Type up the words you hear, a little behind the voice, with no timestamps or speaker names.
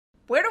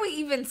Where do we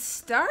even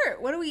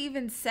start? What do we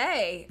even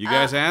say? You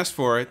guys asked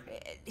for it.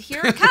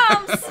 Here it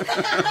comes.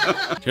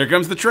 Here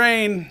comes the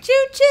train.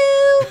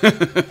 Choo-choo.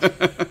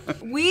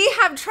 We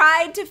have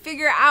tried to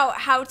figure out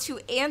how to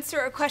answer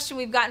a question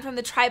we've gotten from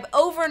the tribe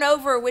over and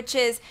over, which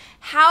is,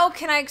 how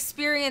can I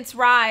experience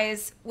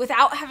Rise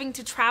without having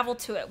to travel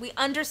to it? We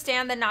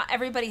understand that not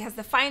everybody has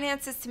the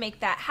finances to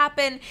make that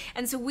happen.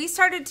 And so we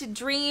started to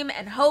dream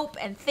and hope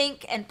and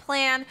think and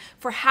plan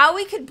for how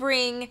we could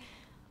bring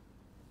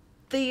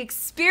the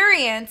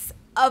experience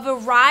of a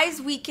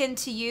Rise weekend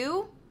to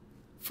you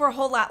for a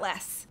whole lot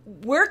less.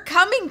 We're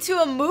coming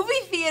to a movie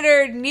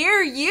theater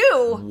near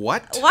you.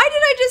 What? Why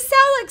did I just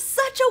sound like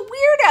such a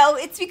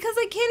weirdo? It's because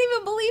I can't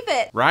even believe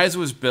it. Rise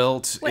was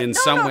built in No,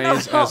 some no,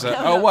 ways no, as a... no,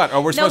 Oh, no. what?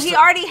 Oh, we're No, supposed he to...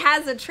 already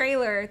has a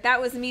trailer.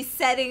 That was me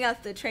setting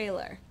up the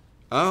trailer.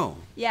 Oh.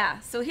 Yeah,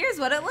 so here's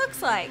what it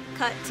looks like.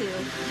 Cut to.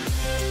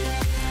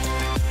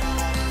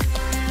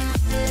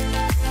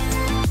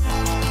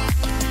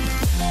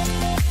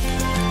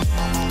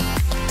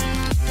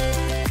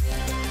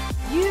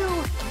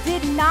 You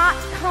did not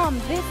come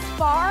this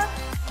far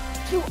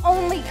to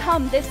only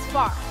come this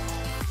far.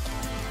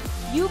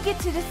 You get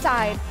to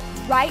decide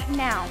right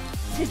now,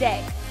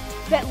 today,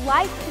 that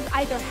life is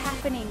either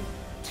happening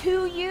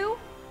to you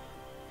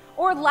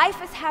or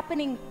life is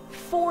happening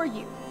for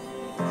you.